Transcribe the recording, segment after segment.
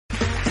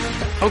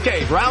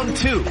Okay, round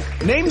two.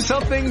 Name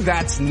something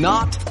that's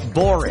not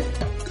boring.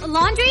 A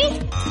laundry?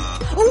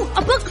 Ooh,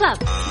 a book club.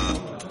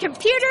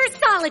 Computer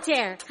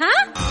solitaire,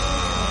 huh?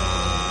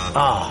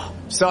 Ah,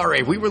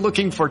 sorry, we were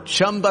looking for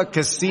Chumba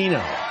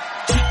Casino.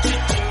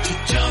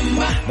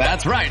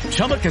 That's right,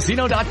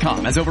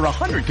 ChumbaCasino.com has over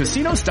 100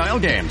 casino-style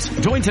games.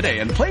 Join today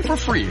and play for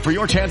free for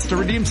your chance to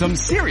redeem some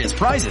serious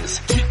prizes.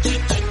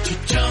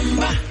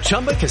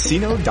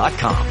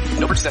 ChumbaCasino.com.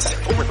 No purchase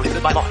necessary. Void where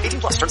prohibited by law.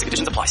 18 plus. Terms and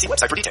conditions apply. See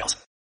website for details.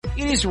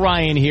 It is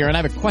Ryan here, and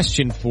I have a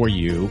question for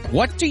you.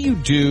 What do you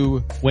do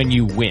when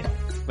you win?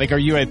 Like, are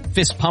you a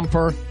fist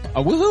pumper,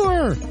 a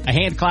woohooer, a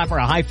hand clapper,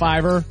 a high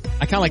fiver?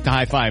 I kind of like the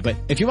high five, but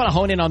if you want to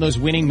hone in on those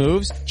winning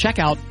moves, check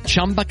out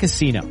Chumba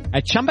Casino.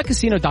 At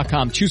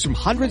ChumbaCasino.com, choose from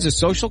hundreds of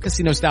social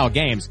casino-style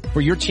games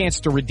for your chance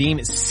to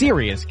redeem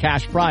serious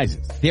cash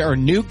prizes. There are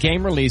new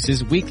game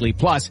releases weekly,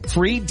 plus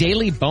free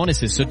daily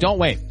bonuses, so don't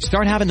wait.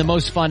 Start having the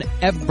most fun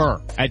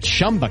ever at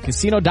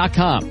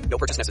ChumbaCasino.com. No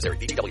purchase necessary.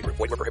 VGW. Void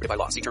where prohibited by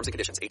law. See terms and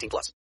conditions. 18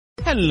 plus.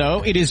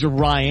 Hello, it is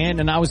Ryan,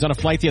 and I was on a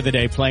flight the other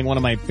day playing one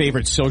of my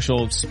favorite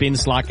social spin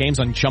slot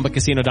games on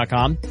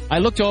ChumbaCasino.com. I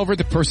looked over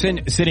the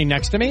person sitting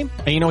next to me,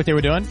 and you know what they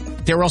were doing?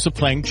 They were also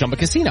playing Chumba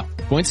Casino.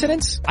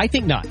 Coincidence? I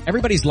think not.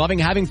 Everybody's loving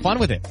having fun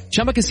with it.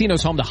 Chumba Casino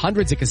is home to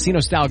hundreds of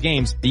casino-style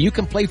games that you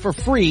can play for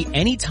free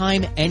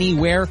anytime,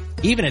 anywhere,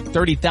 even at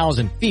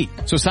 30,000 feet.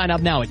 So sign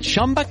up now at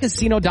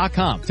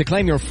ChumbaCasino.com to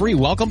claim your free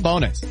welcome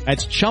bonus.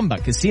 That's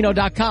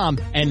ChumbaCasino.com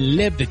and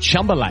live the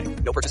Chumba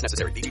life. No purchase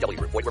necessary. VGW.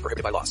 Void where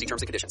prohibited by law. See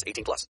terms and conditions.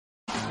 18 plus.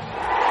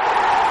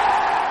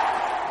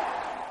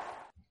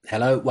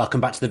 Hello,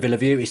 welcome back to the Villa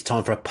View. It's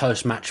time for a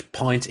post-match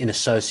pint in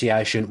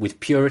association with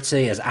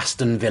Purity as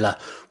Aston Villa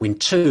win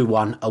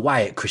 2-1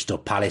 away at Crystal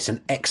Palace.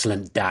 An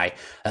excellent day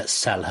at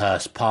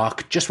Selhurst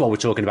Park. Just while we're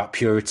talking about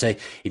Purity,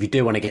 if you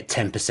do want to get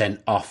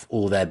 10% off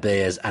all their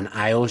beers and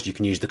ales, you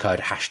can use the code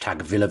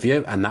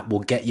 #VillaView and that will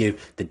get you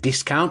the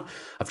discount.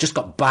 I've just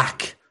got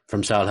back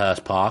from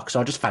Selhurst Park, so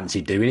I just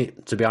fancy doing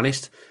it, to be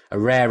honest. A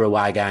rare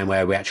away game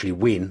where we actually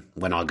win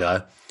when I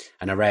go,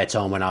 and a rare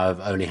time when I've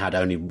only had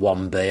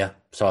one beer.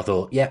 So I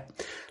thought, yeah,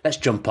 let's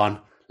jump on.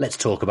 Let's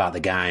talk about the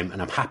game.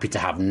 And I'm happy to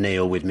have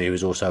Neil with me,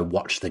 who's also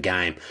watched the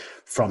game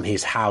from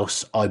his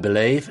house, I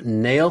believe.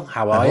 Neil,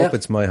 how are you? I hope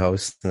it's my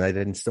house and I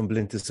didn't stumble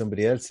into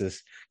somebody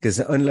else's. Because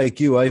unlike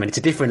you, I mean, it's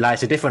a different layout.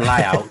 It's a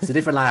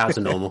different layout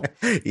to normal.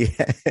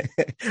 Yeah.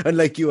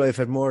 Unlike you, I've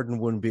had more than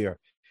one beer.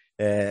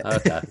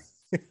 Okay.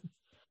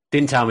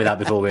 Didn't tell me that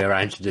before we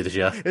arranged to do the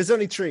show. There's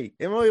only three.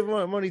 I'm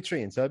only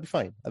three, so I'll be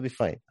fine.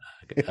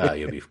 Okay. Oh,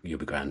 you'll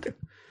be grand.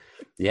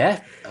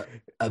 Yeah,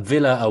 a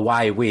Villa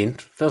away win.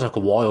 Feels like a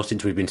while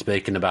since we've been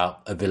speaking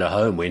about a Villa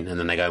home win, and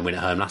then they go and win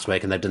at home last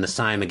week, and they've done the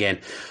same again,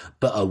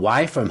 but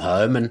away from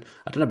home. And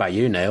I don't know about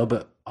you, Neil,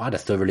 but I had a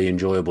thoroughly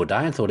enjoyable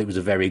day and thought it was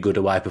a very good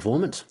away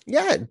performance.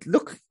 Yeah,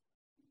 look,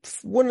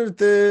 one of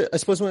the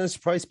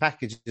surprise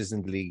packages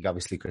in the league,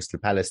 obviously Crystal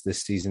Palace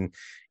this season,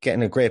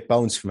 getting a great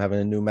bounce from having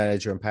a new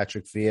manager and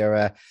Patrick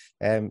Vieira.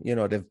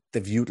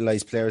 They've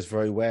utilised players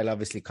very well.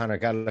 Obviously, Conor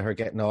Gallagher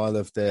getting all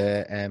of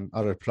the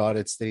other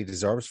plaudits that he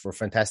deserves for a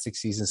fantastic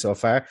season so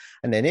far.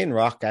 And then in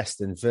Rock,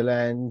 Aston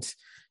Villa, and,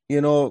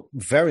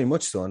 very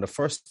much so in the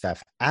first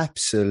half,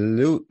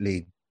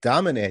 absolutely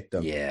dominate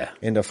them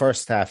in the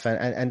first half.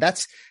 And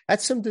that's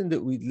something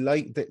that we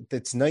like,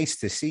 that's nice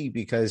to see,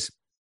 because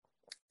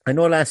I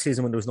know last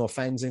season when there was no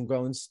fans in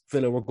grounds,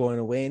 Villa were going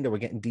away and they were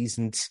getting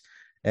decent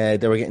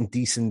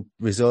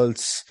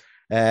results.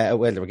 They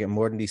were getting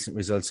more than decent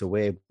results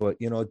away. But,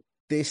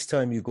 this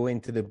time you go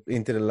into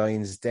the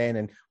Lions Den,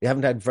 and we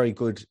haven't had very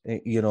good,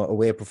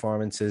 away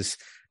performances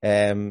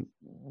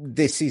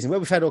this season. Well,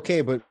 we've had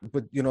okay, but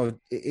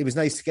it was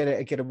nice to get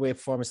a away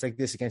performance like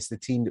this against the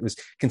team that was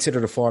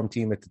considered a form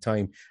team at the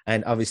time,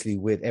 and obviously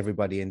with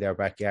everybody in their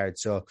backyard.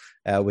 So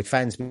with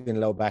fans being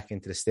allowed back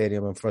into the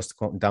stadium, and for us to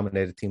come up and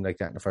dominate a team like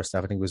that in the first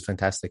half, I think it was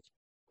fantastic.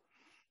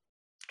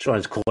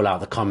 Trying to call out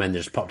the comment that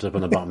just popped up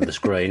on the bottom of the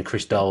screen,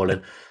 Chris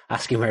Dolan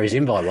asking where his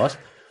invite was.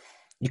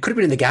 You could have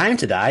been in the game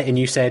today, and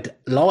you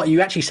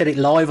actually said it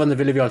live on the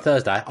Villa View on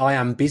Thursday. I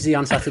am busy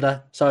on Saturday,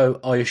 so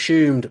I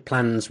assumed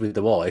plans with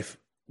the wife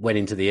went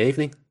into the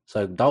evening.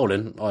 So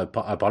Dolan, I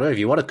apologize if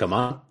you want to come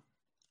on.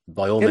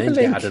 By all means,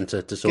 get Adam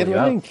to sort you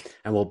out,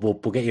 and we'll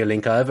get you a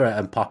link over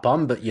and pop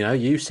on. But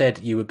you said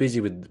you were busy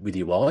with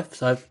your wife,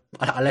 so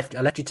I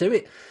left you to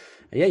it.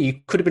 Yeah,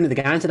 you could have been at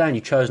the game today and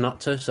you chose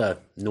not to, so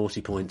naughty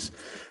points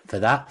for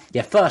that.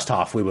 Yeah, first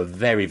half we were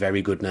very,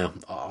 very good now.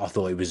 I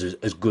thought it was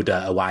as good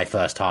a away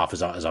first half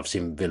as I've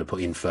seen Villa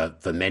put in for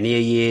many a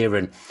year.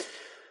 And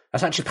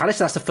that's actually Palace,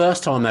 that's the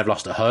first time they've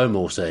lost at home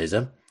all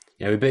season.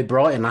 We beat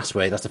Brighton last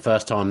week, that's the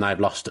first time they've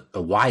lost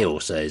away all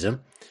season.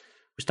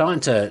 We're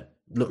starting to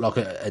look like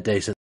a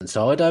decent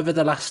side over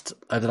the last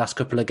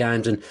couple of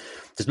games, and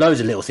there's loads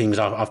of little things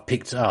I've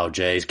picked. Oh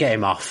geez, get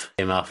him off.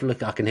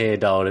 Look, I can hear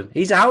Dolan.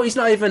 He's out. He's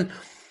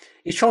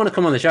trying to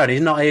come on the show and he's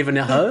not even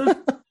at home.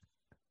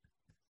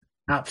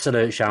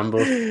 Absolute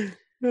shambles.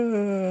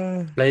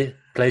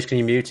 Please can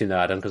you mute him though,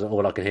 Adam, because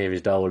all I can hear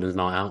is Dolan's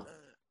not out.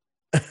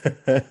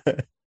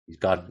 He's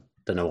gone.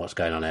 Don't know what's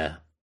going on here.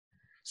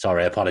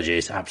 Sorry,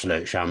 apologies.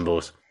 Absolute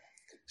shambles.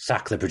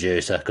 Sack the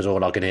producer because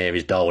all I can hear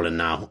is Dolan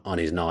now on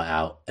his night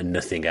out and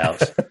nothing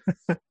else.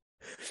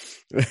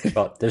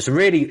 But there's some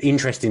really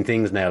interesting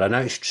things, Neil. I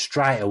noticed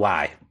straight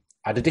away.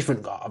 I had a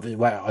different.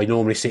 I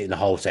normally sit in the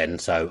Holte end,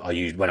 so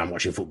when I'm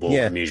watching football,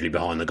 I'm usually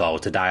behind the goal.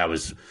 Today I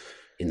was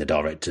in the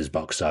director's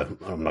box, so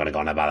I'm not going to go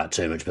on about that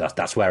too much. But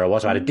that's where I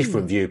was. I had a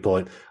different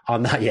viewpoint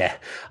on that.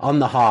 On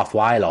the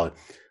halfway line.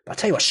 But I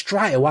tell you what,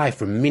 straight away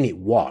from minute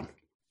one,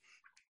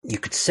 you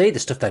could see the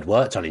stuff they'd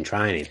worked on in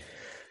training.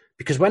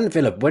 Because when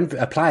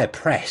a player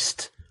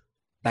pressed,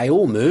 they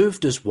all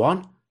moved as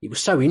one. It was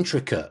so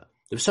intricate.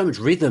 There was so much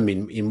rhythm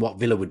in what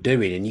Villa were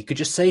doing, and you could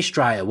just see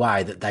straight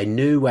away that they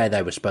knew where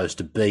they were supposed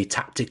to be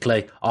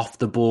tactically, off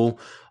the ball,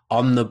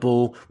 on the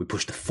ball. We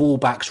pushed the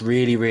fullbacks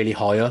really, really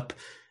high up.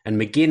 And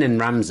McGinn and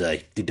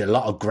Ramsey did a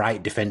lot of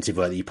great defensive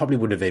work that you probably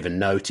wouldn't have even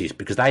noticed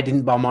because they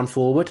didn't bomb on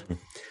forward.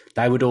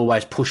 They would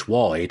always push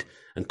wide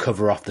and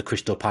cover off the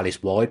Crystal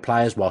Palace wide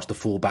players whilst the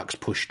fullbacks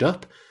pushed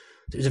up.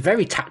 It was a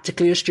very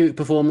tactically astute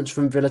performance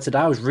from Villa today.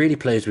 I was really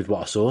pleased with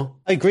what I saw.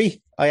 I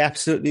agree. I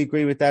absolutely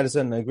agree with that as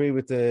well. And I agree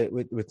with the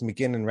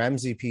McGinn and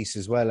Ramsey piece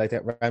as well. I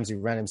think Ramsey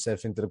ran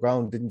himself into the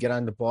ground, didn't get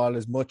on the ball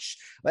as much.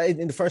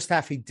 In the first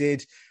half he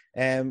did,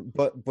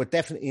 but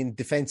definitely in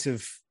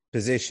defensive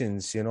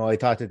positions, I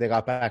thought that they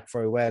got back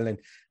very well. And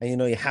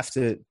you have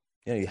to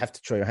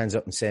throw your hands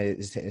up and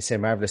say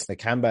marvelous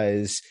Nakamba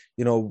is,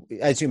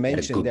 as you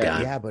mentioned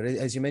there, but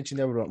as you mentioned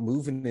there about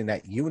moving in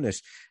that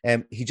unit,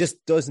 he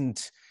just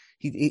doesn't.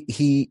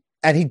 He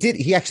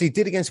actually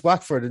did against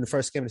Watford in the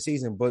first game of the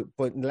season, but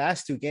in the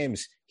last two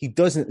games he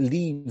doesn't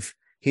leave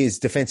his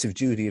defensive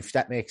duty, if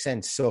that makes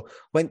sense. So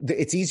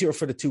it's easier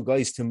for the two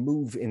guys to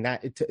move in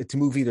that to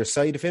move either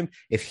side of him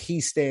if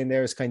he's staying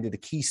there as kind of the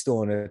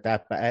keystone at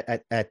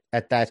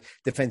that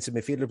defensive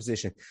midfielder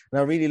position. And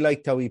I really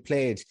liked how he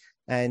played.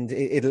 And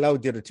it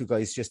allowed the other two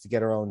guys just to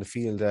get around the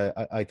field.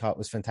 I thought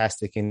was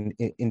fantastic in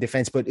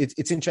defence. But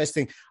it's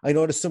interesting. I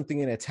noticed something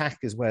in attack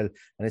as well.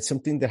 And it's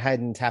something that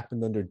hadn't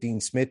happened under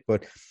Dean Smith.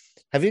 But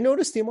have you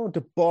noticed the amount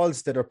of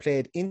balls that are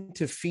played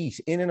into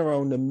feet in and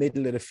around the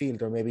middle of the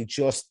field, or maybe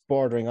just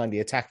bordering on the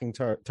attacking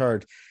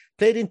third?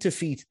 Played into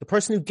feet. The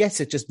person who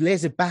gets it just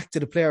lays it back to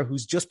the player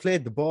who's just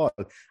played the ball,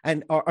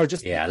 and are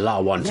just a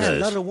lot of 1-2s, a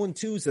lot of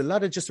 1-2s, a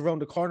lot of just around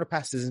the corner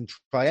passes and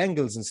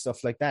triangles and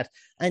stuff like that.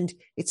 And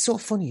it's so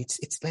funny.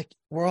 It's like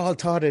we're all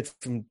taught it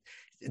from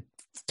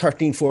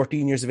 13,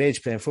 14 years of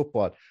age playing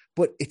football,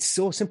 but it's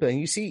so simple.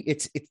 And you see,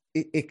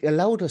 it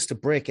allowed us to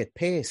break at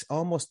pace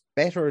almost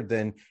better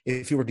than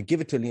if you were to give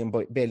it to Liam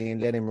Bailey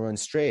and let him run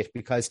straight,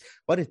 because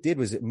what it did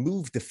was it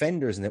moved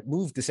defenders and it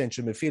moved the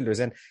central midfielders.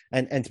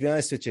 And to be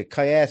honest with you,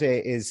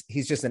 Kayate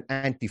he's just an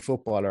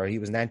anti-footballer. He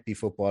was an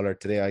anti-footballer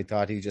today. I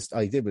thought he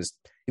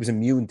was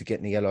immune to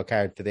getting a yellow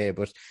card today,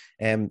 but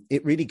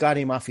it really got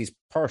him off his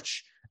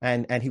perch.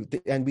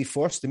 And we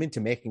forced them into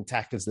making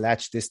tackles,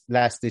 last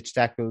ditch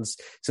tackles,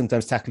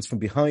 sometimes tackles from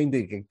behind.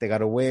 They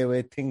got away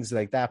with things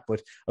like that. But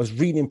I was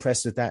really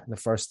impressed with that in the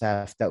first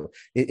half. That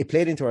it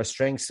played into our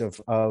strengths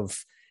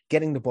of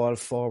getting the ball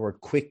forward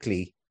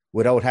quickly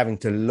without having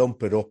to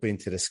lump it up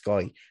into the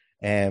sky.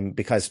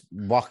 Because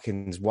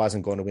Watkins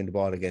wasn't going to win the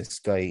ball against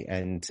Sky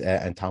and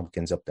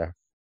Tompkins up there.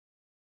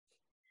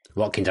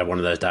 Watkins had one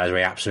of those days where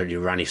he absolutely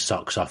ran his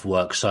socks off,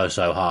 worked so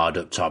hard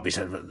up top. He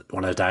said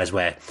one of those days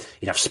where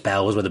he'd have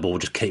spells where the ball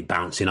would just keep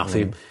bouncing off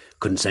him.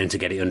 Couldn't seem to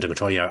get it under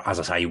control. As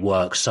I say, he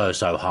works so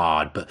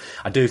hard. But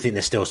I do think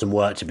there's still some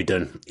work to be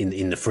done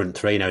in the front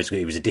three.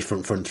 It was a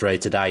different front three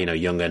today.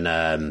 Young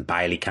and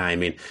Bailey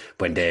came in,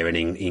 Buendia and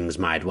Ings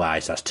made way.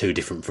 So that's two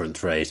different front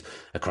threes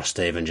across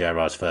Steven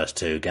Gerrard's first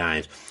two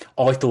games.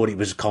 I thought it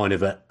was kind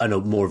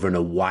of more of an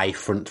away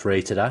front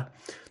three today,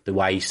 the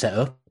way he set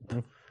up.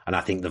 And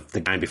I think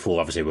the game before,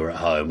 obviously, we were at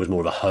home, was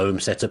more of a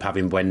home setup,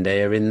 having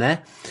Buendia in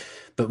there.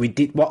 But we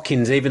did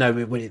Watkins, even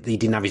though he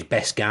didn't have his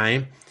best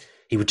game,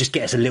 he would just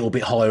get us a little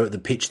bit higher at the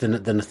pitch than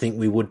I think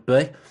we would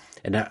be.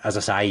 And as I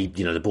say,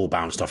 the ball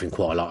bounced off him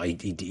quite a lot.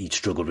 He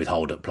struggled with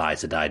hold-up play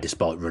today,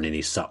 despite running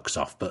his socks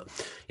off. But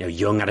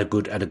Young had a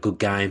good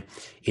game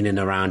in and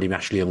around him.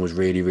 Ashley Young was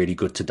really, really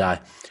good today.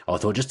 I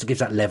thought just to give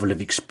that level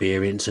of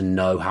experience and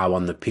know-how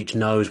on the pitch,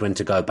 knows when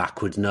to go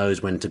backwards,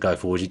 knows when to go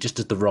forwards. He just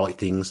does the right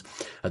things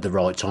at the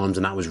right times,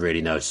 and that was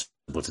really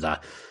noticeable today.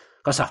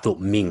 I thought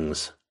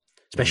Mings,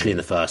 especially in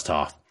the first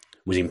half,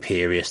 was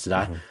imperious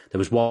today. There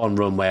was one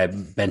run where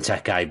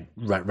Benteke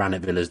ran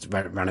at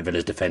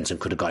Villa's defence and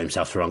could have got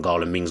himself through on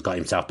goal, and Mings got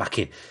himself back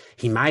in.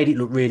 He made it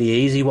look really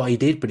easy what he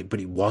did, but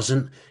it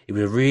wasn't. It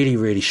was a really,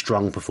 really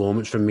strong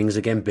performance from Mings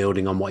again,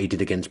 building on what he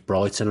did against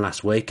Brighton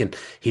last week, and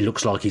he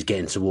looks like he's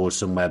getting towards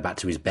somewhere back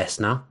to his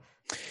best now.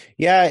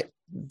 Yeah,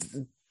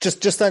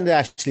 just on the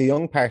Ashley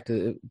Young part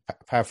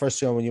first,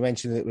 John, when you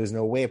mentioned it was an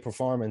away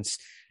performance,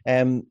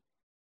 and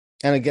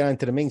I'll get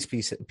onto the Mings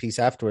piece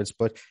afterwards,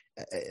 but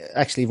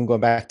actually even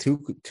going back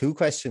two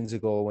questions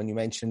ago when you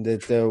mentioned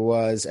that there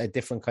was a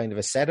different kind of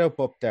a setup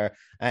up there,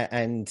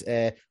 and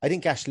I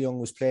think Ashley Young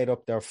was played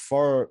up there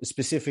for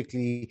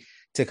specifically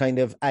to kind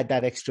of add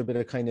that extra bit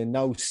of kind of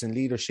nous and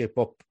leadership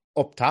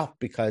up top,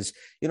 because,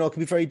 you know, it can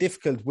be very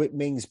difficult with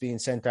Mings being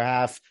centre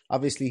half.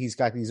 Obviously, he's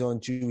got his own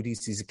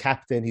duties. He's a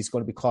captain. He's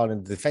going to be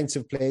calling the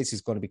defensive plays.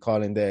 He's going to be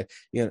calling the,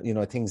 you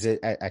know things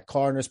at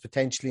corners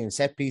potentially and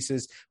set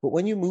pieces. But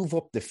when you move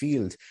up the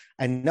field,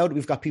 and now that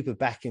we've got people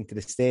back into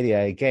the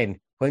stadia again,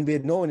 when we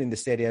had no one in the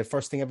stadia, the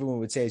first thing everyone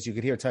would say is you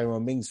could hear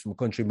Tyrone Mings from a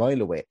country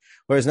mile away.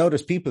 Whereas now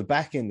there's people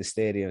back in the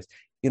stadiums.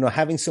 You know,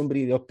 having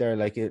somebody up there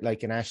like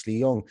an Ashley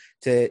Young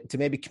to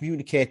maybe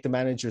communicate the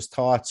manager's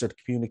thoughts, or to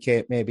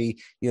communicate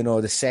maybe, you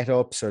know, the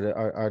setups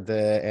or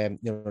the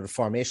you know, the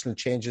formational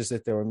changes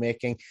that they were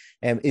making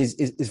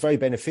is very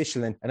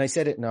beneficial. And I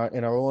said it in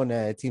our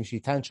own team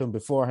sheet tantrum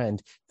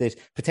beforehand, that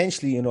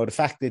potentially, you know, the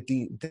fact that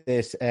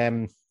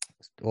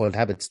old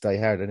habits die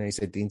hard. I know you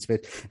said Dean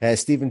Smith,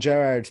 Stephen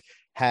Gerrard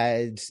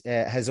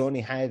has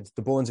only had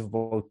the bones of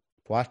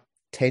about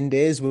 10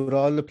 days with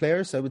all the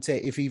players, I would say,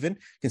 if even,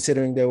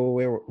 considering they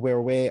were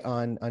away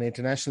on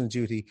international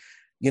duty.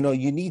 You know,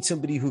 you need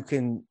somebody who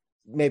can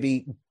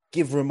maybe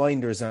give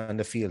reminders on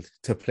the field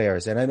to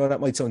players. And I know that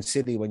might sound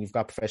silly when you've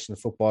got professional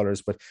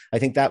footballers, but I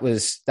think that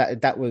was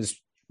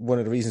one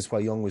of the reasons why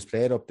Young was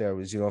played up there,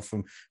 was, you know,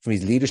 from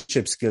his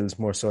leadership skills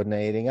more so than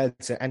anything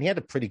else. And he had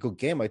a pretty good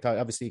game. I thought,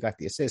 obviously, he got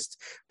the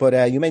assist.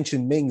 But you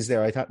mentioned Mings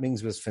there. I thought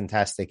Mings was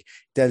fantastic.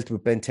 Dealt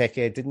with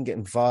Benteke, didn't get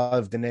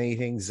involved in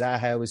anything.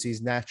 Zaha was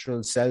his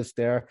natural self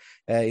there,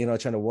 you know,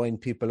 trying to wind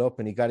people up,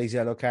 and he got his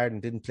yellow card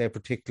and didn't play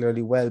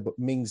particularly well. But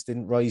Mings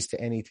didn't rise to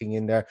anything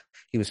in there.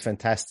 He was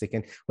fantastic.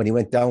 And when he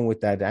went down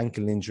with that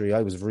ankle injury,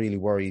 I was really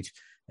worried.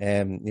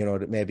 You know,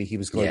 that maybe he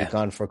was going to be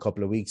gone for a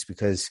couple of weeks,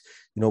 because,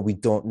 you know, we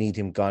don't need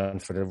him gone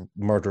for the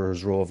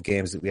murderer's row of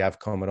games that we have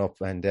coming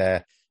up. And,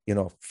 you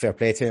know, fair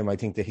play to him. I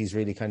think that he's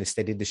really kind of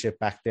steadied the ship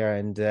back there.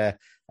 And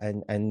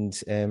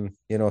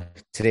you know,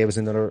 today was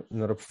another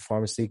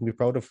performance that you can be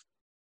proud of.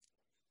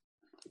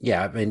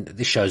 Yeah, I mean,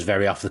 this show's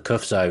very off the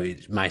cuff, so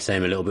it may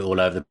seem a little bit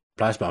all over the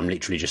place, but I'm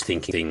literally just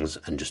thinking things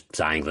and just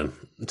saying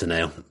them to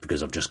Neil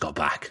because I've just got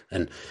back.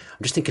 And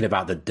I'm just thinking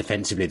about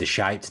defensively, the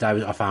shape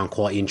today I found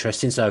quite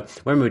interesting. So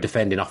when we were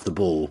defending off the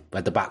ball, we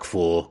had the back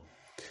four,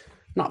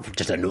 not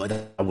just I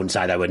wouldn't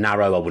say they were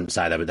narrow, I wouldn't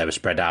say they were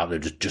spread out, they're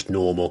just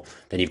normal.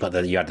 Then you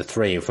had the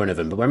three in front of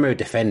them. But when we were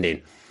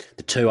defending,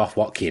 the two off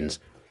Watkins,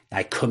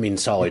 they come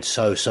inside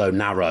so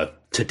narrow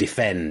to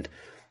defend.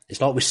 It's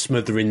like we're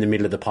smothering the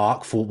middle of the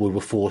park. We were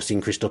forcing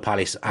Crystal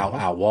Palace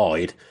out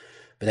wide.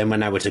 But then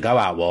when they were to go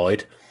out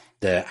wide,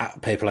 the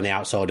people on the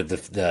outside of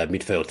the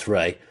midfield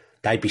three,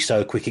 they'd be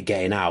so quick at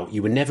getting out.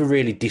 You were never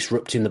really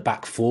disrupting the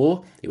back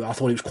four. I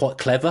thought it was quite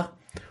clever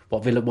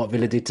what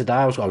Villa did today.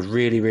 I was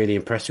really, really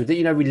impressed with it.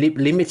 You know, we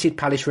limited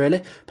Palace,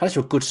 really. Palace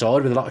were a good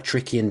side with a lot of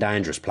tricky and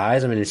dangerous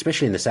players. I mean,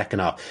 especially in the second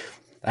half.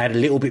 They had a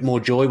little bit more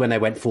joy when they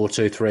went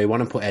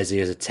 4-2-3-1 and put Eze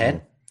as a 10.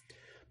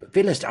 But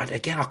Villa's,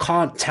 again, I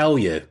can't tell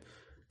you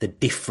the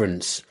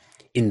difference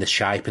in the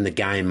shape and the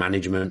game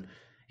management.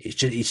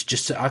 It's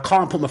just I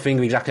can't put my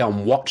finger exactly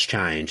on what's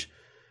changed,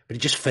 but it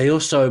just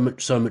feels so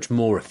much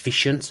more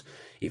efficient.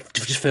 It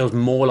just feels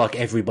more like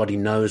everybody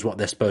knows what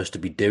they're supposed to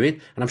be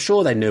doing. And I'm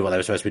sure they knew what they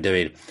were supposed to be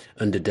doing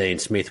under Dean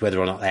Smith. Whether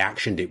or not they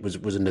actioned it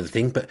was another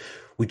thing. But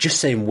we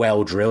just seem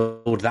well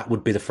drilled. That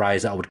would be the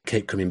phrase that I would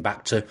keep coming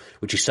back to,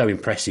 which is so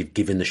impressive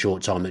given the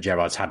short time that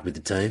Gerrard's had with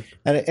the team.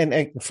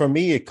 And for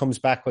me, it comes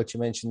back what you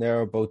mentioned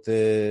there about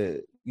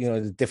the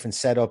different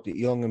setup that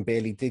Young and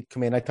Bailey did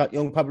come in. I thought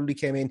Young probably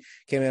came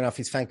in off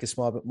his flank a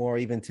small bit more,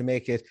 even to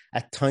make it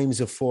at times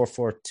a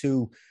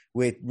 4-4-2,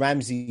 with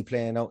Ramsey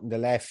playing out in the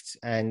left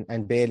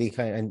and Bailey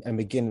and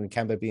McGinn and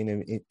Campbell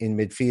being in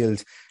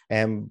midfield.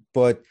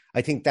 But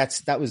I think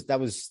that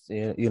was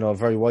a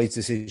very wise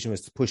decision,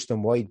 was to push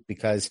them wide,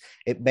 because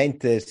it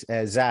meant that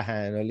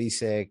Zaha and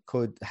Olise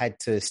had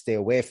to stay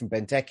away from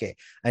Benteke,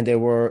 and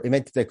it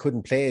meant that they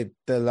couldn't play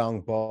the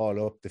long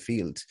ball up the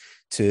field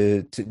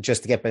to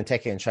just to get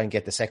Benteke and try and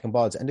get the second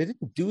balls. And they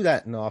didn't do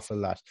that an awful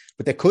lot,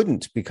 but they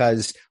couldn't,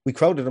 because we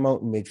crowded them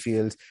out in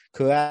midfield.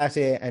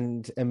 Kouyaté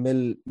and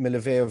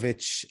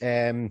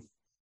Milivojevic,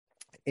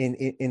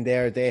 in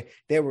there,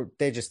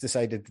 they just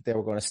decided that they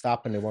were going to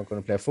stop and they weren't going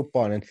to play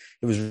football, and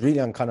it was really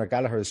on Conor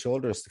Gallagher's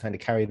shoulders to kind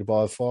of carry the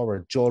ball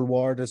forward. Joel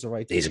Ward is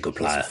he's a good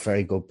player,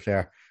 very good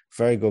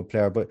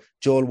player. But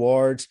Joel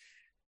Ward,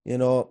 you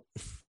know,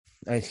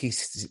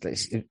 he's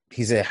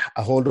a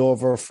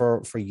holdover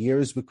for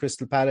years with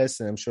Crystal Palace,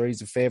 and I'm sure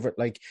he's a favourite.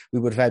 Like, we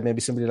would have had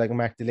maybe somebody like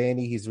Mark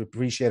Delaney. He's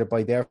appreciated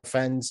by their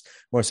fans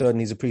more so than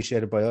he's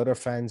appreciated by other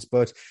fans.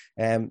 But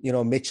you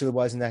know, Mitchell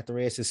wasn't at the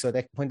races, so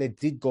when they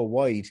did go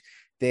wide,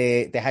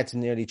 they had to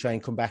nearly try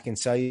and come back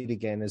inside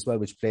again as well,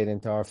 which played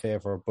into our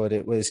favour. But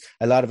a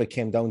lot of it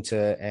came down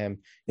to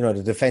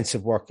the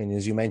defensive work, and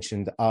as you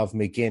mentioned, of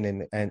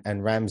McGinn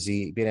and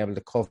Ramsey being able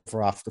to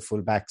cover off the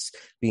fullbacks,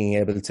 being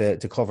able to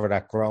cover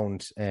that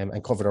ground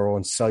and cover their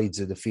own sides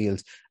of the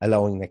field,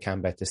 allowing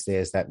Nakamba to stay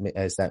as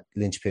that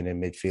linchpin in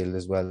midfield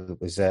as well.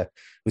 It was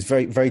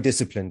very, very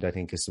disciplined, I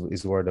think is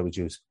the word I would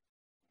use.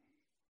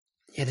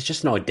 Yeah, there's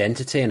just an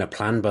identity and a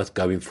plan, both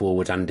going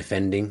forward and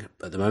defending.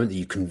 At the moment, that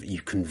you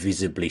can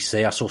visibly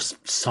see. I saw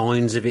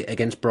signs of it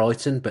against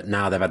Brighton, but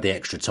now they've had the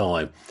extra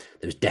time.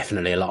 There's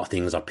definitely a lot of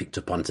things I picked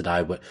up on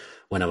today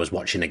when I was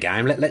watching the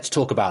game. Let's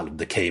talk about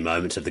the key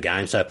moments of the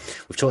game. So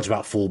we've talked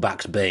about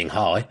fullbacks being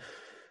high.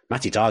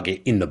 Matty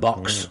Target in the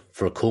box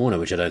for a corner,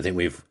 which I don't think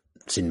we've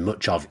seen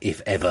much of,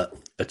 if ever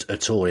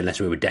at all, unless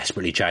we were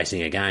desperately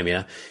chasing a game. You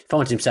know,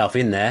 finds himself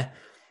in there,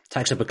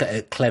 takes up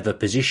a clever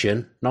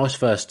position, nice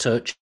first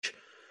touch.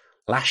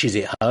 Lashes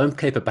it home.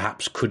 Keeper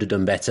perhaps could have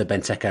done better.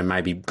 Benteke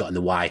maybe got in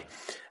the way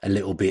a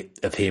little bit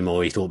of him,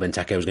 or he thought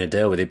Benteke was going to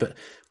deal with it. But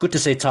good to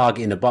see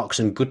Target in the box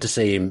and good to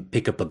see him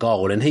pick up a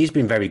goal. And he's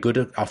been very good.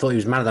 I thought he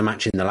was man of the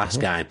match in the last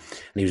game,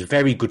 and he was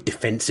very good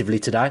defensively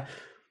today.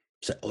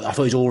 So I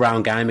thought his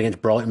all-round game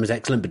against Brighton was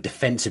excellent, but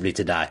defensively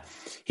today,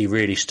 he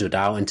really stood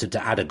out. And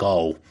to add a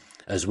goal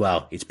as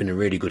well, it's been a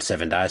really good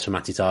 7 days for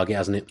Matty Target,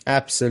 hasn't it?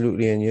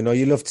 Absolutely. And, you know,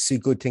 you love to see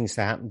good things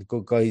to happen to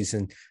good guys.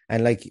 And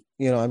like,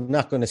 you know, I'm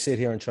not going to sit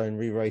here and try and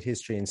rewrite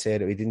history and say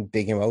that we didn't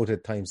dig him out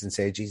at times and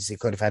say, geez, he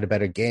could have had a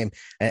better game.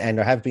 And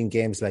there have been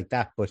games like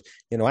that. But,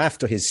 you know,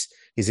 after his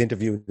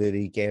interview that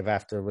he gave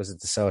after, was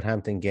it the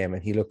Southampton game,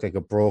 and he looked like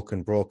a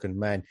broken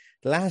man.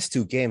 The last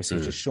 2 games,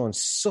 he's just shown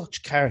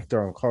such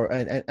character and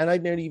courage. And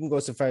I'd nearly even go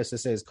so far as to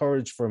say it's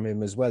courage from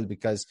him as well,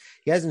 because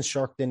he hasn't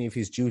shirked any of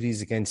his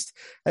duties against,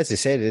 as I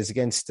said, it is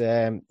against,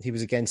 he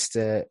was against,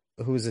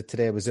 who was it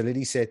today? It was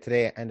Elise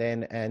today, and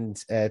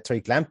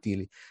Tariq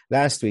Lamptey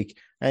last week.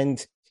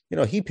 And, you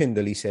know, he pinned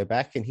Elise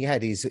back, and he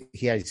had his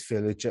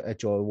fill at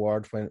Joel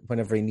Ward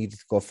whenever he needed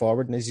to go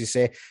forward. And as you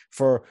say,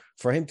 for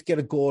him to get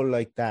a goal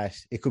like that,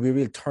 it could be a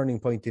real turning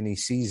point in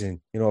his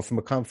season, you know, from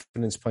a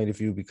confidence point of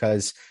view,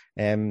 because,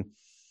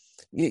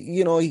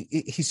 you know,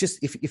 he's just,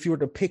 if you were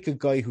to pick a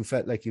guy who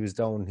felt like he was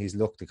down his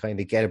luck to kind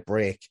of get a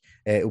break,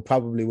 it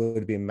probably would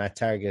have been Matt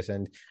Target.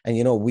 And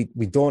you know, we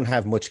don't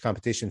have much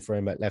competition for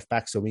him at left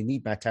back, so we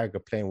need Matt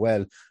Target playing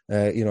well,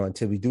 you know,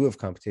 until we do have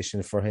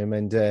competition for him.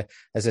 And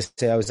as I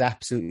say, I was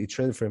absolutely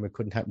thrilled for him. It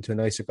couldn't happen to a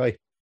nicer guy.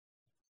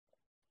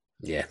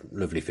 Yeah,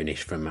 lovely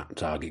finish from Matt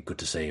Target. Good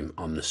to see him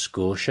on the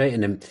score sheet.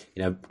 And then,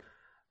 you know,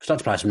 start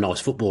to play some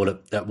nice football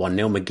at 1-0.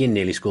 McGinn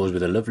nearly scores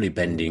with a lovely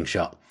bending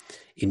shot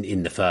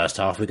in the first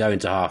half. We go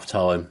into half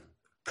time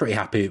pretty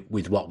happy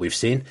with what we've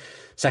seen.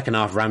 Second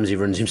half, Ramsey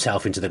runs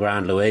himself into the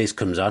ground. Louise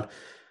comes on.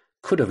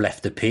 Could have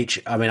left the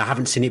pitch. I mean, I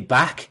haven't seen it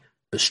back,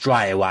 but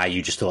straight away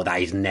you just thought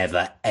that is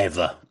never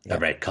ever a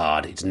red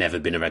card. It's never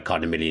been a red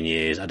card in a million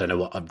years. I don't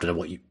know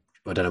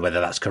whether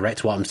that's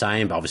correct what I'm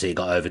saying, but obviously it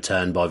got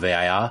overturned by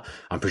VAR.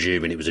 I'm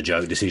presuming it was a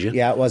joke decision.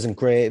 Yeah, it wasn't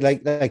great.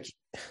 Like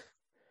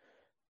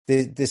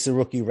this is a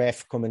rookie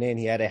ref coming in.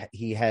 Yeah,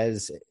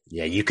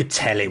 you could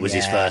tell it was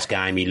his first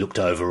game. He looked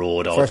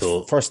overawed. I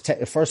thought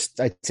first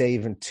I'd say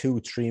even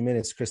 2-3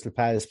 minutes, Crystal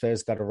Palace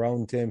players got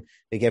around him.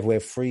 They gave away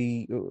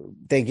free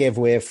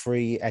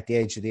at the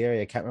edge of the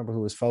area. I can't remember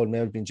who was fouled. May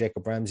have been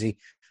Jacob Ramsey,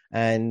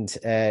 and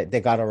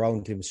they got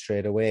around him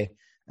straight away.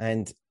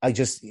 And I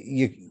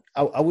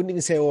wouldn't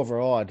even say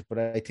overawed, but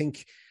I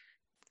think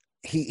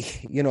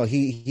he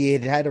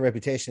had a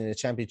reputation in the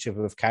championship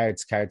of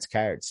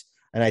cards.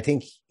 And I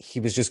think he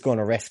was just going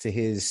to ref to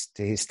his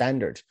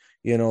standard,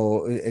 you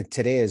know,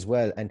 today as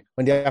well. And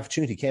when the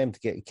opportunity came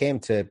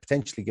to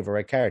potentially give a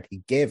red card,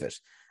 he gave it.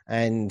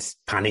 And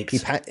panicked.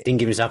 Didn't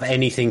give himself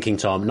any thinking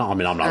time. I'm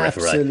not a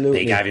referee.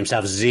 He gave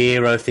himself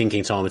zero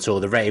thinking time at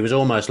all. It was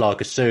almost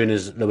like as soon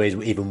as Louise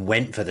even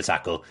went for the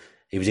tackle,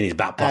 he was in his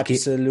back pocket.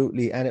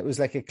 Absolutely. And it was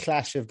like a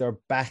clash of their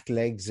back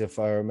legs, if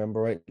I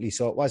remember rightly.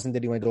 So it wasn't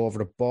that he went over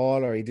the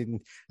ball or he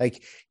didn't,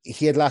 like,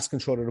 he had lost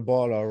control of the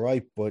ball, all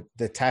right, but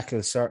the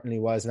tackle certainly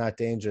was not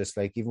dangerous.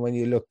 Like, even when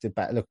you look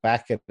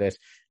back at it,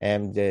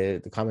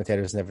 the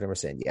commentators and everything were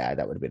saying, yeah,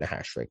 that would have been a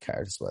harsh red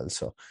card as well.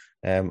 So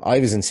I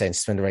was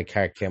incensed when the red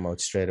card came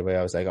out straight away.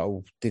 I was like,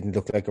 oh, didn't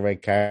look like a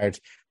red card.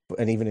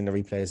 And even in the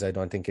replays, I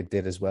don't think it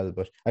did as well.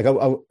 But I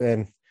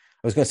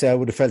was going to say I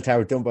would have felt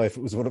hard done by if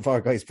it was one of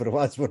our guys, but it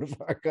was one of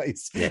our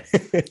guys. Yeah.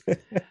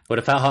 Would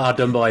have felt hard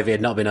done by if he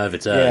had not been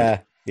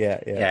overturned.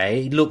 Yeah,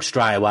 he looked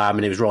straight away. I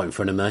mean, it was right in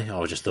front of me.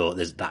 I just thought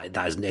it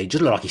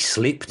just looked like he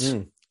slipped.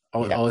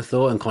 I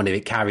thought, and kind of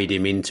it carried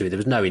him into it. There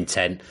was no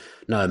intent,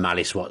 no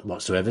malice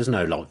whatsoever. There's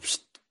no like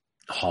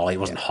high. It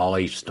wasn't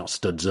high, it's not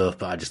studs up.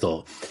 But I just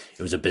thought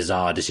it was a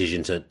bizarre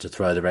decision to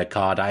throw the red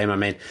card at him. I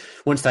mean,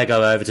 once they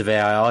go over to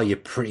VAR, you're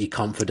pretty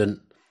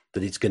confident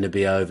that it's going to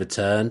be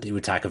overturned. It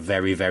would take a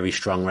very, very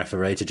strong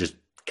referee to just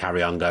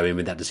carry on going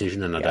with that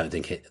decision, and I don't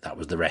think that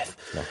was the ref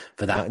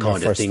for that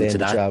kind of thing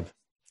today.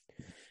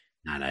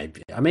 No.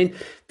 I mean,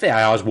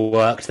 VAR's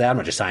worked there. I'm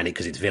not just saying it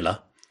because it's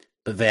Villa,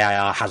 but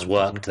VAR has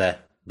worked there.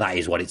 That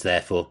is what it's there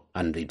for,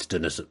 and it's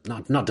done us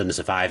not done us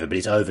a favour, but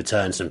it's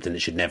overturned something that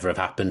should never have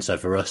happened. So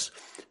for us,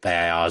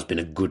 VAR has been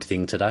a good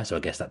thing today. So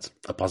I guess that's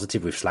a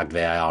positive. We've slagged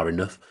VAR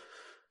enough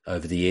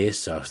over the years,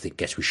 so I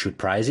guess we should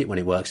praise it when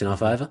it works in our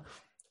favour.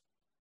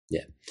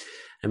 Yeah.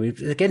 And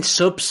against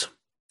subs,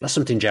 that's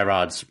something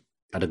Gerrard's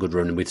had a good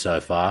run with so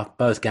far.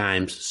 Both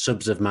games,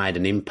 subs have made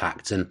an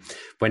impact, and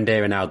Wendy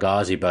and El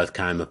Ghazi both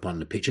came up on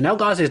the pitch. And El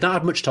Ghazi has not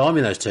had much time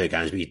in those two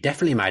games, but he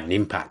definitely made an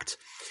impact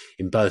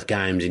in both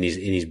games in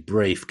his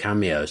brief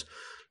cameos.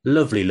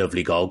 Lovely,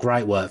 lovely goal.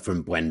 Great work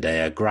from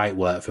Buendia. Great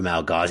work from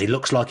El Ghazi.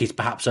 Looks like he's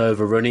perhaps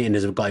overrun it and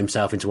has got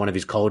himself into one of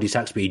his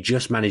cul-de-sacs, but he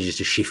just manages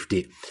to shift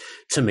it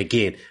to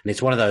McGinn. And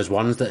it's one of those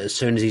ones that as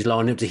soon as he's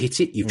lining up to hit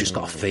it, you've just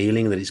got a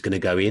feeling that it's going to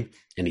go in.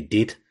 And it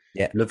did.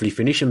 Yeah. Lovely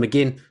finish. And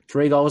McGinn,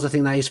 3 goals, I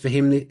think that is for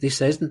him this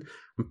season.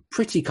 I'm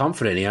pretty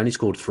confident he only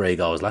scored 3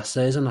 goals last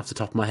season off the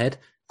top of my head.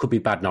 Could be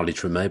bad knowledge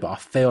from me, but I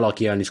feel like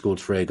he only scored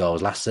 3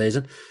 goals last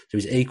season. So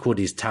he's equalled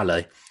his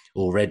tally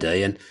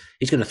already, and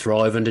he's going to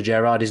thrive under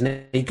Gerrard,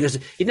 isn't he? Because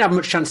he didn't have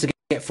much chance to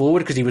get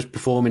forward because he was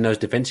performing those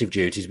defensive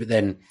duties, but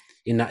then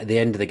at the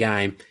end of the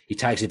game, he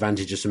takes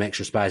advantage of some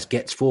extra space,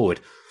 gets forward.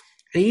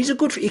 He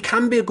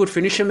can be a good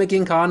finisher,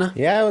 McGinn, can't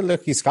he? Yeah, well,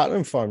 look, he's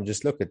Scotland form.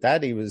 Just look at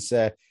that.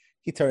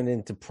 He turned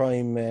into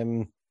prime.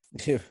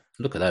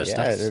 Look at those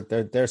stats.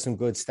 Yeah, there's some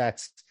good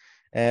stats.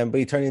 But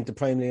he turned into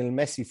prime Lionel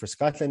Messi for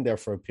Scotland there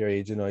for a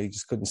period. You know, he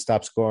just couldn't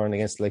stop scoring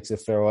against the likes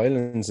of Faroe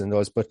Islands and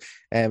those. But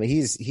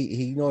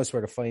he knows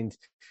where to find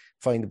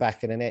the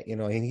back of the net, you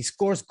know, and he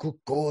scores good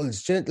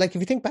goals. Like,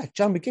 if you think back,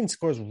 John McGinn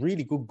scores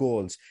really good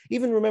goals.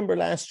 Even remember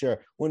last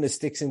year, one that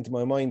sticks into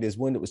my mind is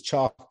one that was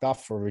chalked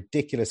off for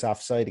ridiculous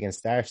offside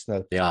against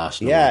Arsenal. The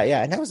Arsenal.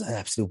 Yeah, and that was an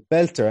absolute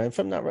belter.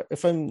 And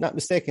if I'm not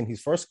mistaken,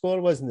 his first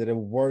goal, wasn't it, a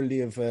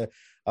worldie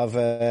of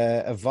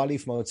a volley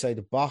from outside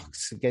the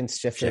box against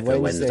Sheffield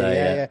Wednesday.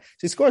 Yeah. So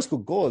he scores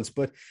good goals,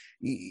 but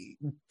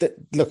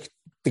look,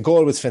 the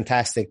goal was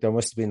fantastic. There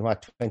must have been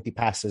 20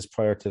 passes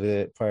prior to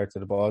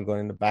the ball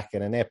going in the back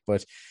of the net.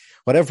 But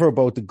whatever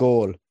about the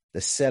goal, the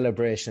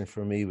celebration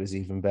for me was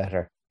even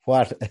better.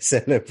 What a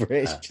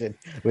celebration!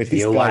 With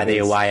the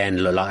away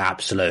end looked like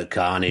absolute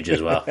carnage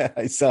as well.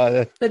 I saw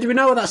that. Do we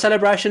know what that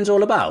celebration's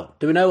all about?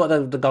 Do we know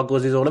what the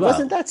goggles is all about?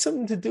 Wasn't that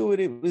something to do with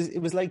it?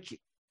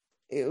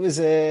 It was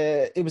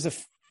a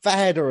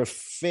fad or a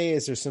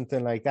phase or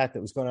something like that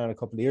was going on a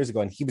couple of years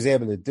ago, and he was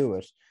able to do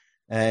it.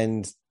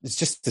 And it's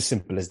just as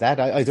simple as that.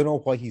 I don't know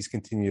why he's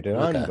continued it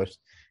on, but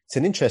it's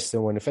an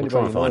interesting one. If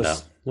anybody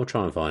knows, we'll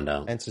try and find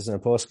out. Answers on a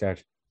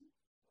postcard.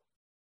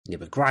 Yeah,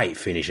 but great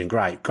finish and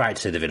great to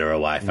see the Villa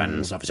away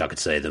fans. Obviously, I could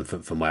see them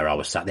from where I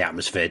was sat. The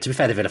atmosphere. To be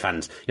fair, the Villa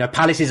fans, you know,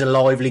 Palace is a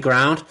lively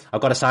ground. I've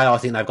got to say, I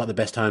think they've got the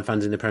best home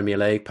fans in the Premier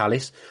League.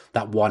 Palace,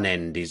 that one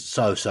end is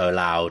so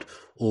loud,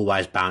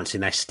 always bouncing.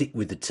 They stick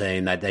with the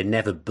team. They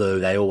never boo.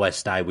 They always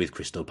stay with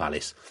Crystal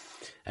Palace.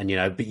 And, you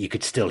know, but you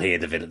could still hear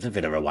the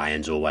Villa away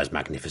end's always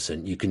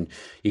magnificent. You can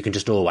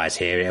just always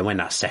hear it. And when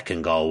that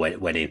second goal went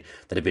in,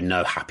 there'd have been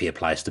no happier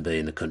place to be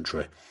in the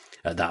country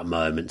at that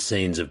moment.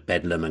 Scenes of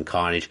bedlam and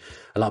carnage,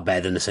 a lot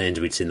better than the scenes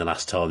we'd seen the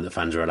last time that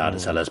fans were allowed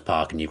at Sellers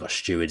Park, and you've got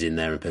stewards in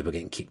there and people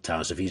getting kicked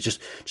out. So it's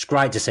just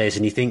great to see it.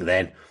 And you think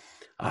then,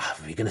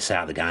 we're going to stay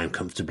out the game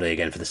comfortably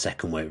again for the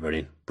second week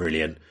running.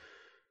 Brilliant.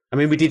 I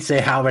mean, we did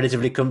say how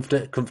relatively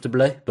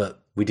comfortably,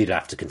 but we did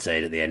have to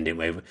concede at the end, didn't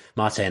we?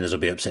 Martinez will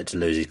be upset to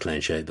lose his clean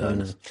sheet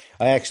bonus.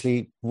 I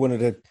actually, one of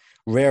the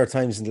rare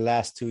times in the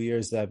last 2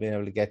 years that I've been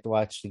able to get to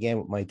watch the game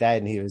with my dad,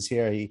 and he was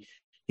here.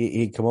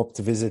 He'd come up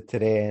to visit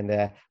today, and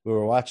we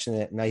were watching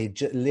it. And I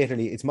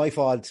literally, it's my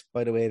fault,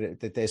 by the way,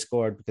 that they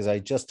scored, because I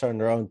just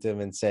turned around to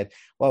him and said,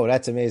 "Wow,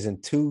 that's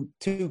amazing! Two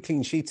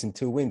clean sheets and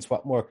 2 wins.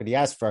 What more could he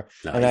ask for?"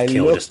 No, and I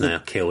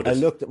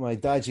looked at my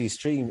dodgy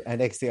stream, and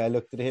next thing I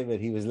looked at him,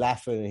 and he was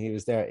laughing, and he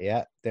was there.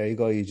 Yeah, there you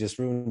go. You just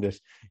ruined it,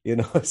 you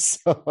know.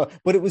 So,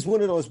 but it was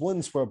one of those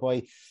ones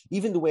whereby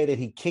even the way that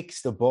he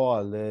kicks the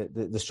ball,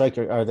 the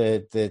striker or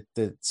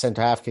the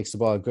centre half kicks the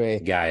ball,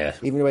 great. Yeah.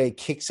 Even the way he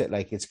kicks it,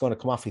 like it's going to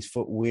come off his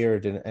foot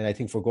weird, and I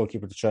think for a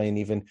goalkeeper to try and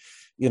even,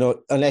 you know,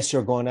 unless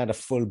you're going at a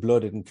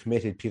full-blooded and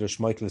committed Peter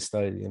Schmeichel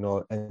style, you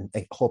know, and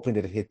hoping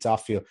that it hits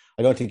off you,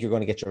 I don't think you're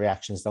going to get your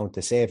reactions down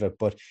to save it.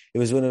 But it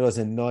was one of those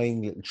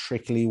annoying little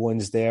trickly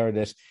ones there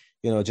that,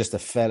 you know, just a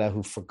fella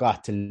who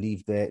forgot to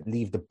leave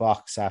the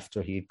box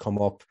after he'd come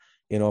up,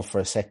 you know, for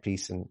a set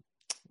piece. And,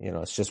 you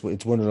know, it's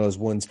one of those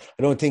ones.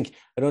 I don't think,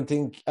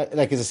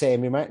 like, as I say, I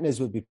mean,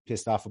 Martinez would be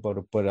pissed off about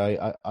it,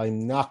 but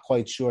I'm not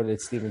quite sure that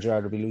Steven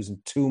Gerrard will be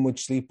losing too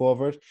much sleep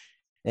over it.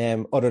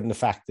 Other than the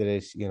fact that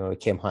it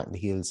came hot in the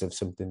heels of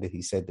something that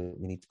he said that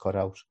we need to cut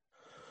out.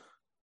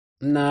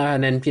 No,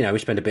 and then, you know, we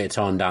spent a bit of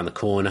time down the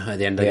corner at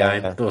the end of the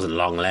game. There wasn't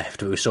long left,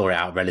 but we saw it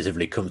out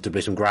relatively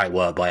comfortably. Some great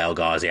work by El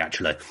Ghazi,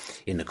 actually,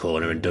 in the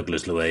corner, and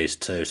Douglas Luiz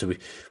too. So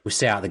we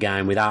see out the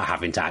game without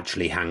having to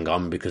actually hang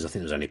on, because I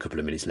think there was only a couple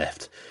of minutes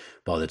left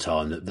by the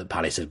time that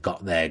Palace had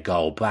got their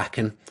goal back.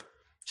 And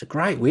it's a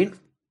great win.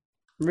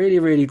 Really,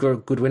 really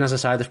good win. As I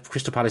say, the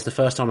Crystal Palace, the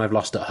first time they've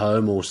lost at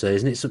home all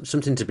season. It's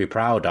something to be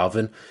proud of.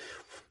 And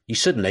you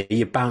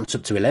bounce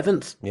up to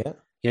 11th. Yeah.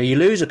 You know, you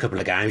lose a couple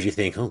of games, you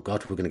think, oh,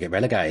 God, we're going to get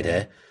relegated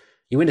here.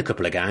 You win a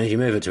couple of games, you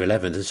move it to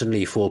 11th, and suddenly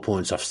you're 4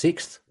 points off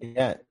 6th.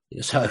 Yeah.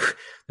 So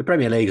the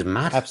Premier League is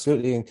mad.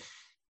 Absolutely.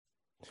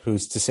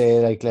 who's to say,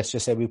 like, let's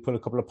just say we pull a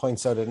couple of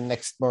points out of the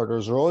next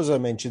Murderers Rows I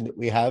mentioned that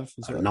we have.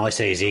 A nice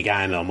easy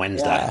game on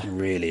Wednesday. Yeah.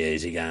 Really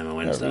easy game on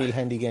Wednesday. A real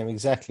handy game,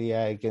 exactly,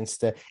 yeah,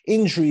 against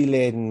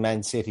injury-laden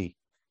Man City,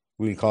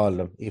 we'll call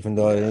them, even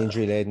though an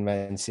injury-laden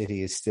Man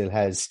City still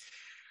has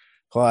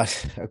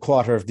a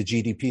quarter of the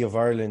GDP of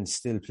Ireland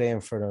still playing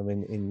for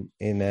them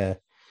in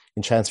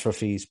transfer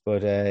fees.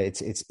 But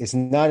it's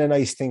not a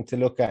nice thing to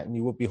look at, and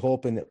you would be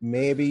hoping that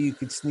maybe you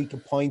could sneak a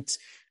point,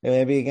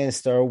 maybe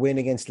against or win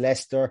against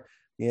Leicester,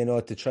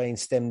 to try and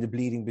stem the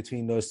bleeding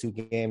between those two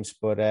games.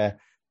 But I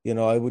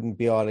wouldn't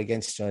be all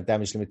against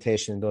damage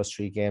limitation in those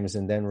three games,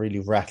 and then really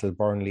rattle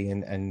Burnley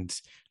and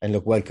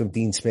look, welcome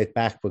Dean Smith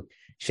back, but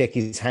shake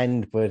his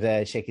hand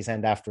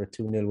after a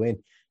 2-0 win.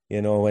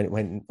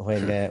 When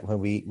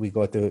we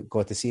go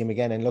to see him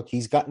again, and look,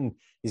 he's gotten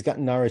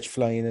Norwich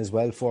flying as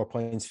well, 4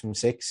 points from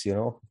 6.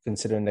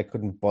 Considering they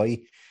couldn't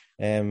buy.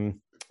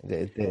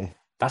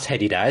 That's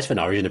heady days for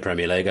Norwich in the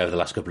Premier League over the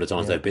last couple of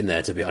times they've been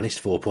there. To be honest,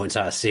 4 points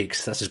out of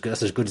 6. That's as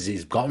good as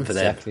he's gotten for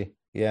them. Exactly.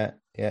 Yeah.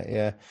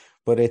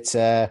 But it's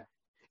going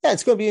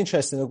to be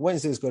interesting. Look,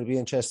 Wednesday's going to be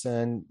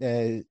interesting.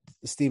 And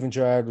Stephen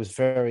Gerrard was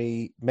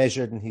very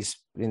measured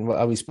in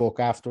how he spoke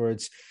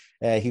afterwards.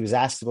 He was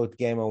asked about the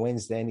game on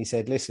Wednesday, and he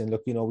said, listen,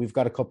 look, we've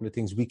got a couple of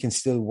things. We can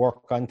still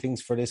work on things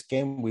for this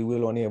game. We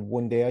will only have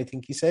 1 day, I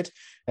think he said,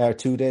 or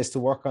 2 days to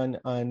work on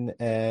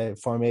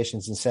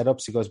formations and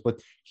setups. He goes,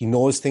 but he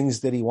knows things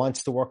that he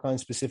wants to work on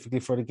specifically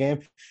for the game.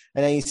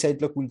 And then he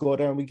said, look, we'll go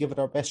there and we give it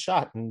our best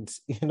shot. And,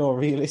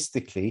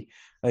 realistically,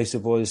 I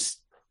suppose,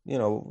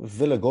 if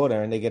Villa go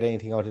there and they get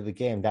anything out of the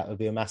game, that will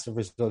be a massive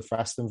result for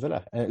Aston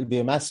Villa. And it'll be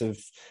a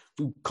massive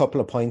couple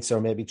of points,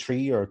 or maybe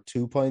 3 or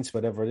 2 points,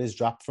 whatever it is,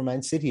 drop for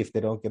Man City if they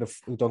don't get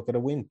a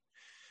win.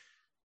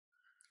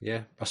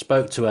 Yeah, I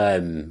spoke to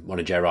one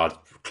of Gerrard's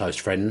close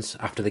friends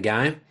after the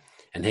game,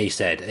 and he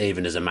said,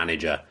 even as a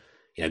manager,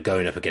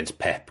 going up against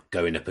Pep,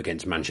 going up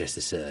against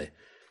Manchester City,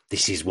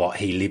 this is what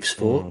he lives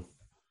for.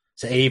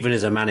 So even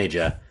as a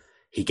manager,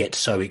 he gets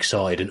so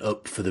excited and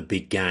up for the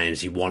big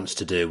games. He wants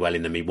to do well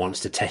in them. He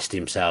wants to test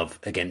himself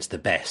against the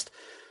best.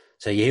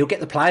 So he'll get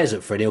the players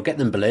up for it. He'll get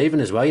them believing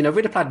as well. If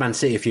we'd have played Man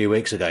City a few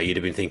weeks ago, you'd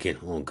have been thinking,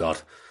 oh, God,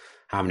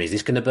 how many is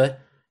this going to be?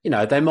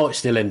 They might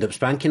still end up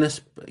spanking us.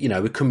 But,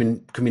 we're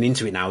coming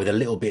into it now with a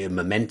little bit of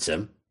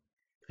momentum.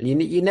 And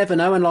you never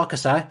know. And like I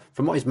say,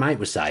 from what his mate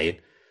was saying,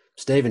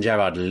 Steven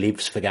Gerrard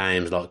lives for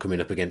games like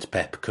coming up against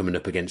Pep, coming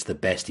up against the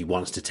best. He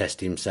wants to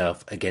test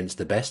himself against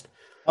the best.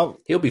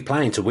 He'll be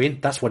playing to win.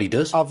 That's what he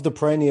does. Of the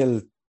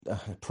perennial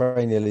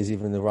is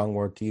even the wrong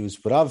word to use,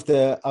 but of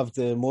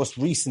the most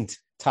recent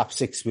top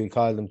 6, we'll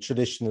call them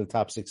traditional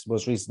top 6,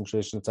 most recent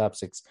traditional top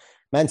 6,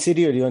 Man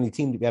City are the only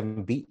team that we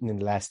haven't beaten in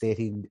the last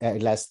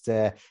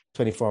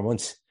 24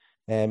 months.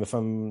 If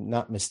I'm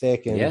not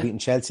mistaken, we've beaten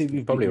Chelsea,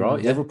 we've probably beaten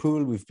right,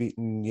 Liverpool, we've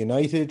beaten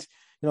United.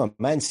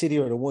 Man City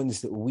are the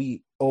ones that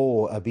we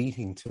owe a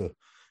beating to.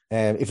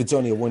 If it's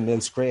only a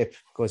 1-0 scrape,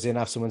 goes in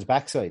off someone's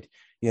backside.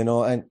 And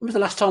when was the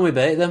last time we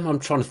beat them? I'm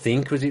trying to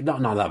think. Was it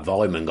not that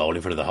Weimann goal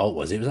in front of the Holt,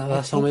 was it? Was that the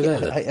last time we beat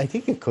them? I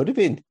think it could have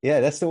been. Yeah,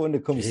 that's the one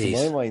that comes to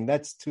my mind.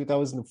 That's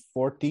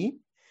 2014.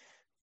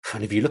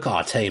 And if you look at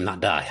our team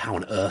that day, how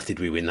on earth did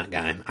we win that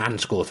game and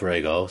score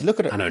 3 goals?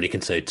 And only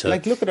concede 2.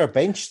 Look at our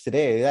bench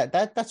today.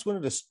 That's one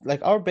of the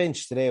our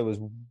bench today was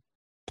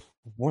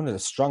one of the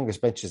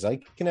strongest benches I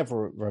can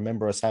ever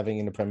remember us having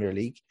in the Premier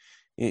League.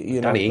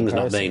 Danny Ings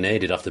not being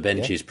needed off the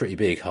bench is pretty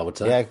big, I would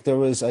say. Yeah, there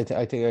was, I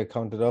think I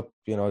counted up,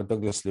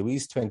 Douglas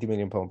Luiz, £20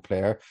 million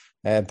player,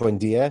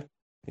 Buendia,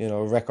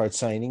 record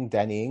signing,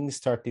 Danny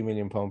Ings, £30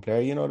 million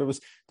player.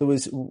 There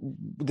was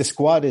the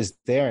squad is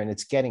there and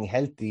it's getting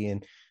healthy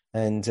and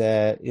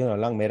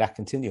long may that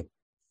continue.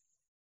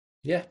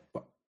 Yeah.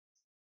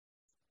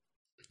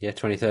 Yeah,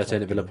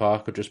 2013 at Villa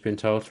Park, I've just been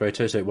told,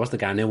 3-2. So it was the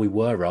game there. We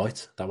were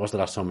right. That was the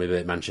last time we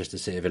beat Manchester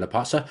City at Villa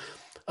Park. So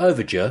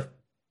overdue,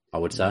 I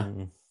would say.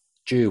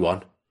 Due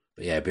one.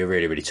 But yeah, it'll be a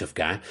really, really tough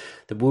game.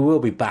 We will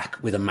be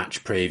back with a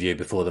match preview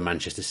before the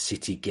Manchester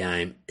City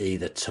game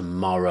either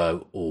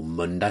tomorrow or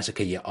Monday. So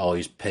keep your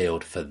eyes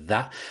peeled for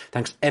that.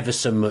 Thanks ever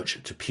so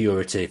much to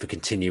Purity for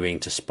continuing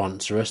to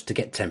sponsor us. To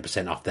get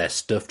 10% off their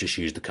stuff, just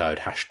use the code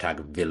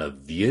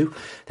 #VillaView.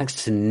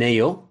 Thanks to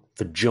Neil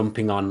for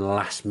jumping on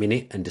last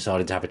minute and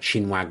decided to have a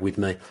chinwag with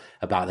me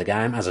about the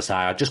game. As I say,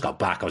 I just got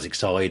back. I was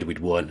excited we'd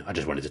won. I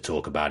just wanted to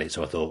talk about it.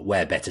 So I thought,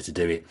 where better to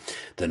do it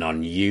than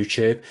on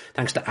YouTube?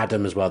 Thanks to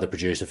Adam as well, the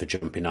producer, for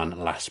jumping on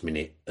last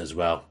minute as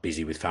well.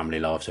 Busy with family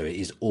life, so it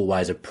is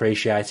always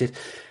appreciated.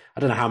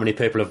 I don't know how many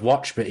people have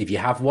watched, but if you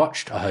have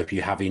watched, I hope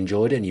you have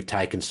enjoyed it and you've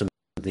taken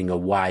something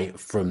away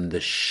from the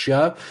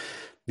show.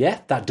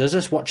 Yeah, that does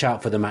us. Watch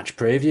out for the match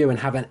preview and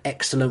have an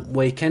excellent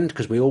weekend,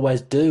 because we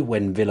always do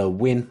when Villa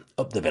win.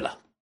 Up the Villa.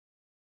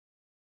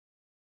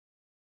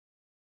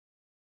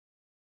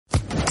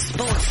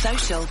 Sports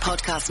Social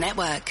Podcast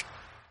Network.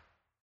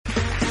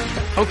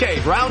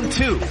 Okay, round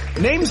 2.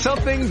 Name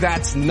something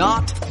that's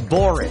not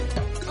boring.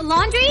 A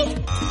laundry?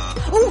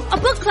 Ooh, a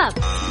book club.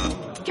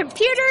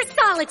 Computer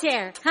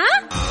solitaire,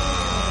 huh?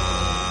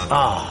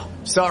 Ah,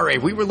 sorry,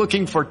 we were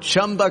looking for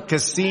Chumba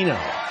Casino.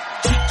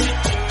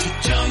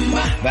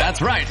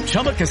 That's right.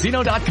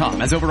 ChumbaCasino.com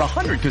has over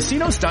 100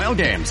 casino-style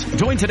games.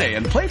 Join today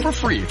and play for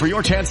free for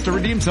your chance to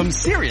redeem some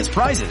serious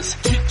prizes.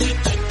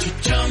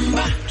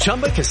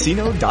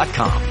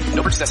 ChumbaCasino.com.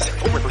 No purchase necessary.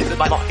 Void where prohibited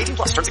by law. 18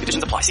 plus terms and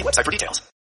conditions apply. See website for details.